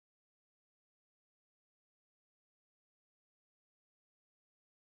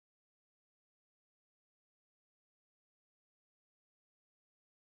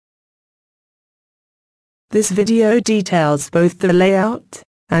This video details both the layout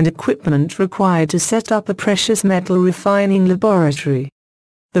and equipment required to set up a precious metal refining laboratory.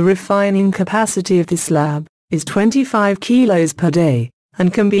 The refining capacity of this lab is 25 kilos per day,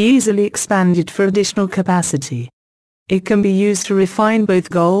 and can be easily expanded for additional capacity. It can be used to refine both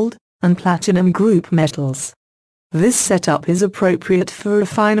gold and platinum group metals. This setup is appropriate for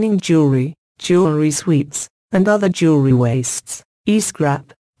refining jewelry, jewelry sweeps, and other jewelry wastes,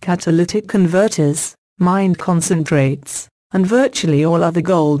 e-scrap, catalytic converters, mined concentrates, and virtually all other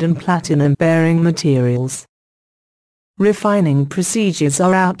gold and platinum-bearing materials. Refining procedures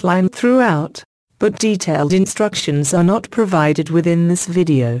are outlined throughout, but detailed instructions are not provided within this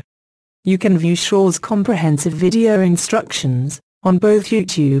video. You can view Shaw's comprehensive video instructions on both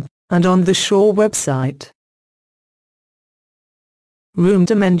YouTube and on the Shaw website. Room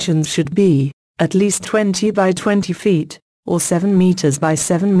dimensions should be at least 20 by 20 feet, or 7 meters by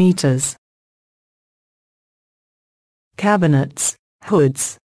 7 meters. Cabinets,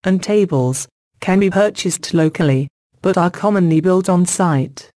 hoods, and tables can be purchased locally, but are commonly built on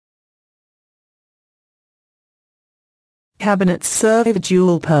site. Cabinets serve a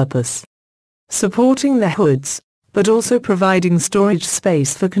dual purpose, supporting the hoods, but also providing storage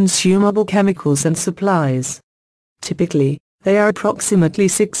space for consumable chemicals and supplies. Typically, they are approximately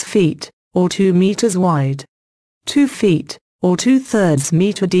 6 feet, or 2 meters wide, 2 feet, or 2/3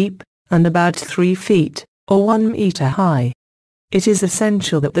 meter deep, and about 3 feet, or 1 meter high. It is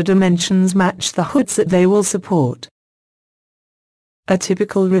essential that the dimensions match the hoods that they will support. A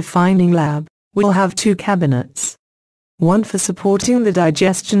typical refining lab will have 2 cabinets, one for supporting the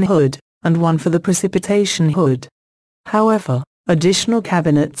digestion hood, and one for the precipitation hood. However, additional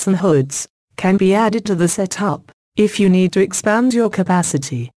cabinets and hoods can be added to the setup if you need to expand your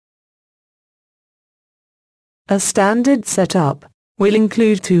capacity. A standard setup will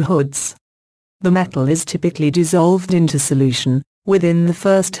include 2 hoods. The metal is typically dissolved into solution within the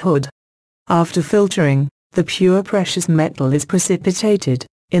first hood. After filtering, the pure precious metal is precipitated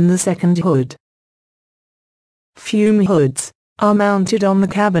in the second hood. Fume hoods are mounted on the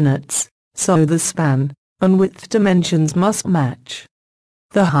cabinets, so the span and width dimensions must match.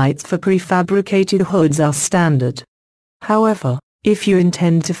 The heights for prefabricated hoods are standard. However, if you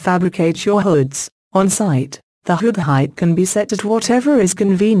intend to fabricate your hoods on site, the hood height can be set at whatever is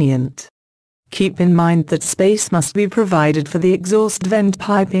convenient. Keep in mind that space must be provided for the exhaust vent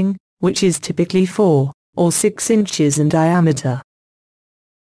piping, which is typically 4 or 6 inches in diameter.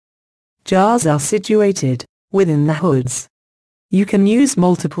 Jars are situated within the hoods. You can use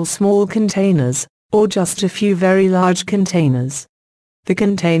multiple small containers, or just a few very large containers. The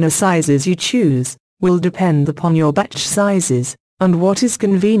container sizes you choose will depend upon your batch sizes and what is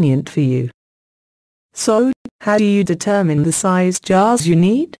convenient for you. So, how do you determine the size jars you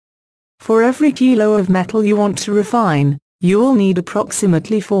need? For every kilo of metal you want to refine, you will need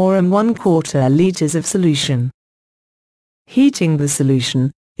approximately 4 1/4 liters of solution. Heating the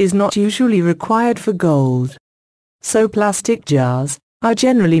solution is not usually required for gold. So plastic jars are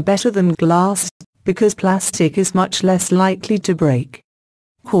generally better than glass, because plastic is much less likely to break.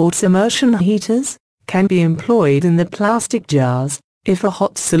 Quartz immersion heaters can be employed in the plastic jars if a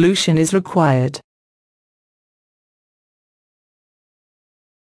hot solution is required.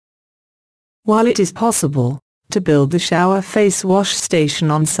 While it is possible to build the shower face wash station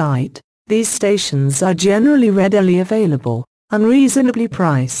on site, these stations are generally readily available and reasonably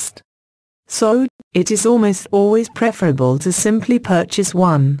priced. So, it is almost always preferable to simply purchase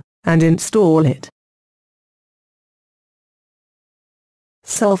one and install it.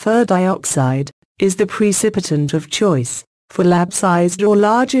 Sulfur dioxide is the precipitant of choice for lab-sized or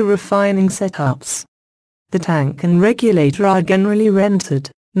larger refining setups. The tank and regulator are generally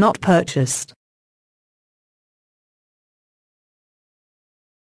rented, not purchased.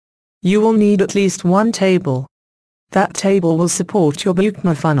 You will need at least one table. That table will support your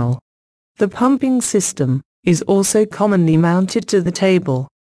Buchner funnel. The pumping system is also commonly mounted to the table.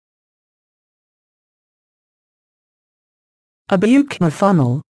 A Buchner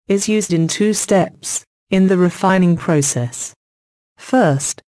funnel is used in 2 steps in the refining process.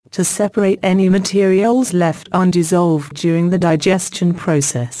 First, to separate any materials left undissolved during the digestion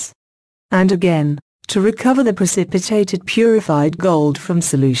process. And again, to recover the precipitated purified gold from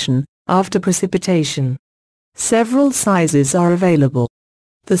solution after precipitation. Several sizes are available.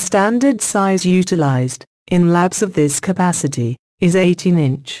 The standard size utilized in labs of this capacity is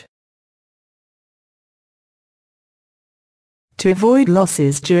 18-inch. To avoid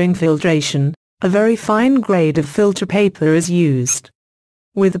losses during filtration, a very fine grade of filter paper is used,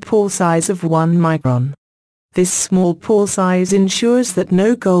 with a pore size of 1 micron. This small pore size ensures that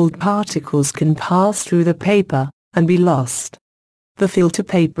no gold particles can pass through the paper and be lost. The filter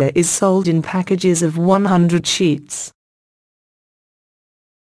paper is sold in packages of 100 sheets.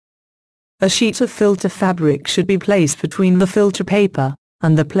 A sheet of filter fabric should be placed between the filter paper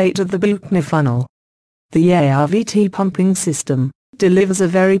and the plate of the Buchner funnel. The ARVT pumping system delivers a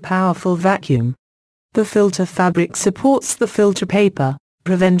very powerful vacuum. The filter fabric supports the filter paper,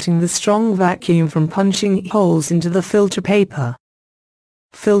 preventing the strong vacuum from punching holes into the filter paper.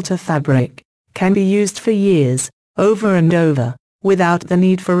 Filter fabric can be used for years, over and over, without the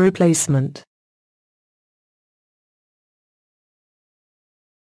need for replacement.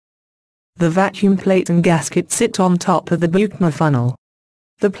 The vacuum plate and gasket sit on top of the Buchner funnel.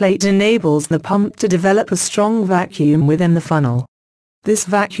 The plate enables the pump to develop a strong vacuum within the funnel. This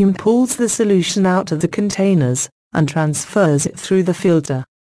vacuum pulls the solution out of the containers and transfers it through the filter.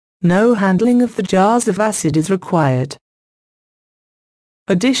 No handling of the jars of acid is required.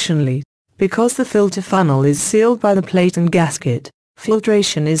 Additionally, because the filter funnel is sealed by the plate and gasket,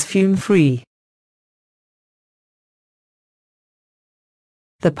 filtration is fume-free.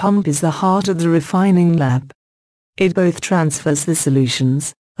 The pump is the heart of the refining lab. It both transfers the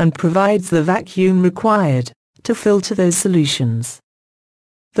solutions and provides the vacuum required to filter those solutions.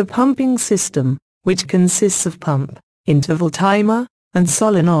 The pumping system, which consists of pump, interval timer, and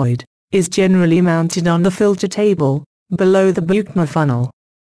solenoid, is generally mounted on the filter table, below the Buchner funnel.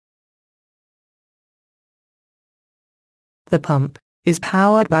 The pump is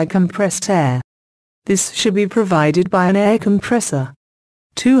powered by compressed air. This should be provided by an air compressor.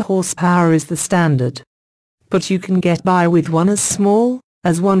 2 horsepower is the standard, but you can get by with one as small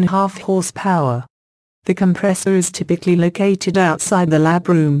as 1/2 horsepower. The compressor is typically located outside the lab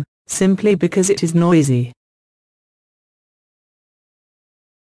room, simply because it is noisy.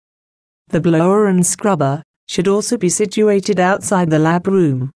 The blower and scrubber should also be situated outside the lab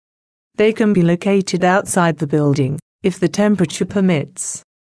room. They can be located outside the building, if the temperature permits.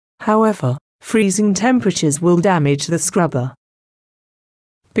 However, freezing temperatures will damage the scrubber.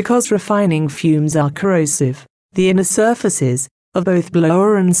 Because refining fumes are corrosive, the inner surfaces of both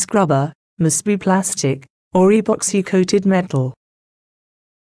blower and scrubber must be plastic or epoxy-coated metal.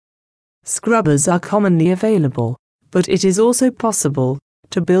 Scrubbers are commonly available, but it is also possible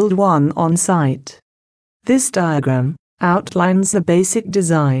to build one on site. This diagram outlines the basic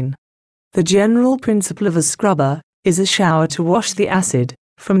design. The general principle of a scrubber is a shower to wash the acid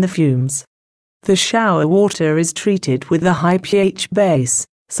from the fumes. The shower water is treated with a high pH base,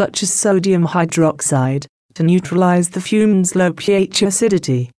 such as sodium hydroxide, to neutralize the fume's low pH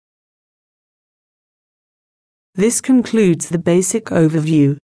acidity. This concludes the basic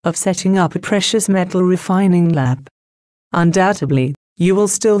overview of setting up a precious metal refining lab. Undoubtedly, you will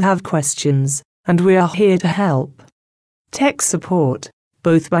still have questions, and we are here to help. Tech support,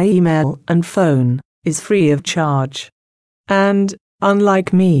 both by email and phone, is free of charge. And,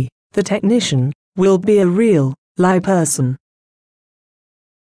 unlike me, the technician will be a real, live person.